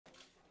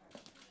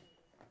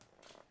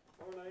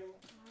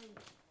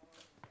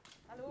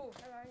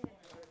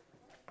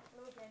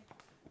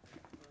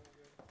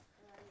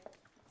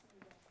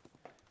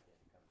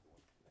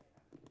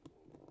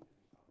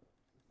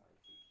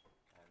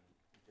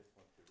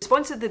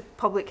response of the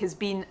public has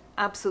been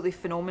absolutely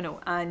phenomenal,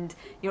 and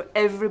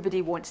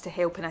everybody wants to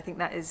help, and I think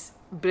that is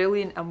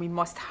brilliant, and we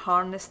must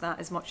harness that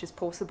as much as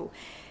possible.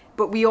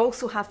 But we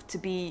also have to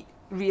be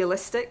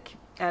realistic.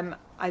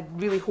 I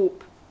really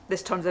hope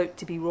this turns out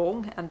to be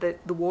wrong and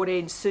that the war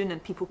ends soon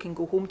and people can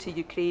go home to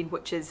Ukraine,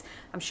 which is,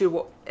 I'm sure,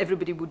 what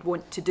everybody would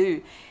want to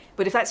do.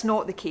 But if that's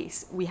not the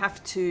case, we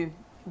have to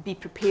be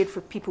prepared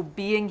for people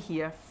being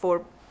here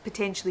for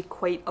potentially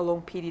quite a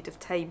long period of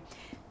time,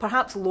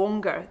 perhaps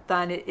longer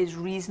than it is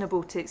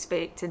reasonable to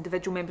expect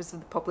individual members of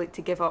the public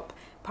to give up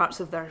parts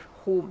of their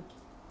home.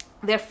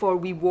 Therefore,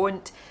 we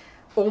want,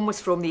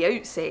 almost from the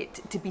outset,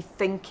 to be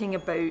thinking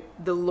about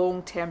the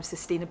long-term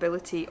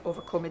sustainability of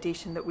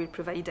accommodation that we're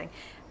providing.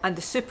 And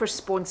the super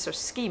sponsor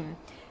scheme,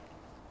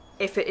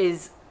 if it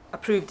is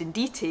approved in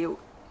detail,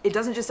 it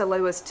doesn't just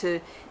allow us to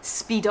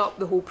speed up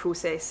the whole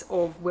process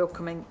of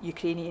welcoming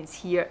Ukrainians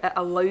here, it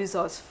allows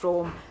us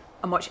from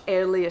a much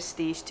earlier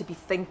stage to be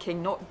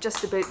thinking not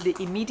just about the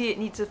immediate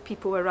needs of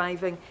people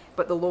arriving,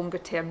 but the longer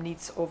term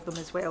needs of them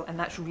as well, and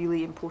that's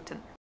really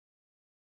important.